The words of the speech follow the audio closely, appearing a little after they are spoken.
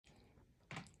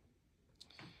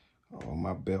Oh,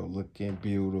 my belt looking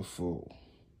beautiful.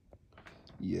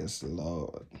 Yes,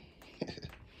 Lord.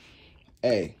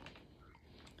 Hey,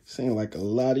 seems like a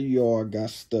lot of y'all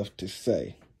got stuff to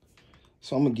say.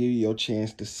 So I'm going to give you your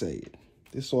chance to say it.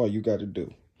 This is all you got to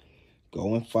do.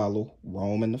 Go and follow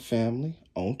Rome and the Family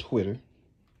on Twitter.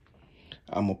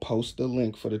 I'm going to post the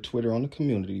link for the Twitter on the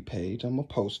community page. I'm going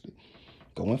to post it.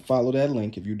 Go and follow that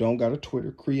link. If you don't got a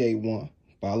Twitter, create one.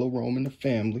 Follow Rome and the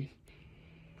Family.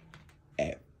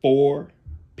 At 4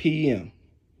 p.m.,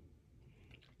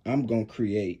 I'm going to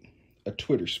create a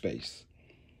Twitter space.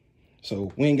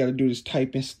 So we ain't got to do this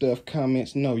typing stuff,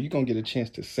 comments. No, you're going to get a chance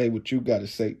to say what you got to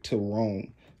say to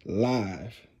Rome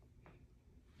live.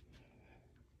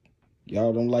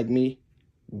 Y'all don't like me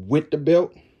with the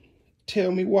belt?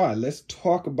 Tell me why. Let's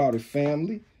talk about it,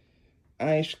 family.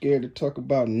 I ain't scared to talk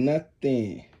about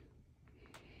nothing.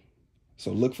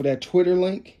 So look for that Twitter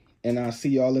link, and I'll see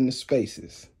y'all in the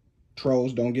spaces.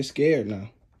 Trolls, don't get scared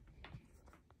now.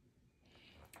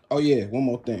 Oh, yeah, one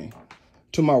more thing.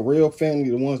 To my real family,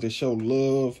 the ones that show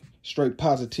love, straight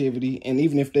positivity, and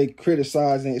even if they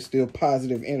criticizing, it's still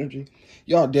positive energy,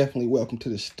 y'all definitely welcome to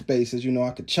the spaces. You know,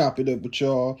 I could chop it up with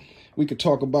y'all. We could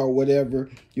talk about whatever.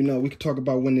 You know, we could talk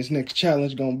about when this next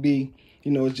challenge gonna be.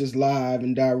 You know, it's just live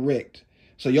and direct.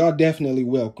 So y'all definitely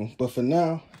welcome. But for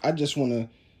now, I just want to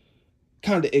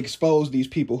kind of expose these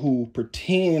people who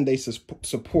pretend they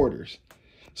supporters.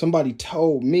 Somebody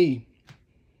told me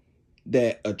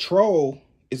that a troll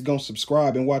is going to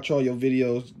subscribe and watch all your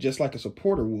videos just like a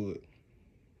supporter would.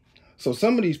 So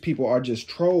some of these people are just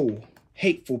troll,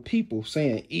 hateful people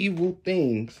saying evil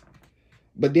things,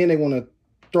 but then they want to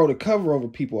throw the cover over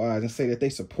people's eyes and say that they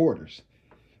supporters.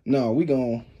 No, we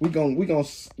gonna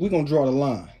draw the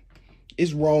line.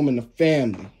 It's Rome and the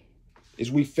Family.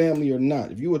 Is we family or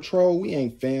not? If you a troll, we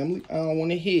ain't family. I don't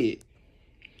want to hear it.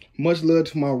 Much love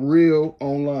to my real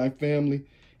online family.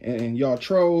 And y'all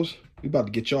trolls, we about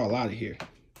to get y'all out of here.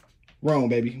 Rome,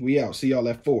 baby. We out. See y'all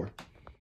at 4.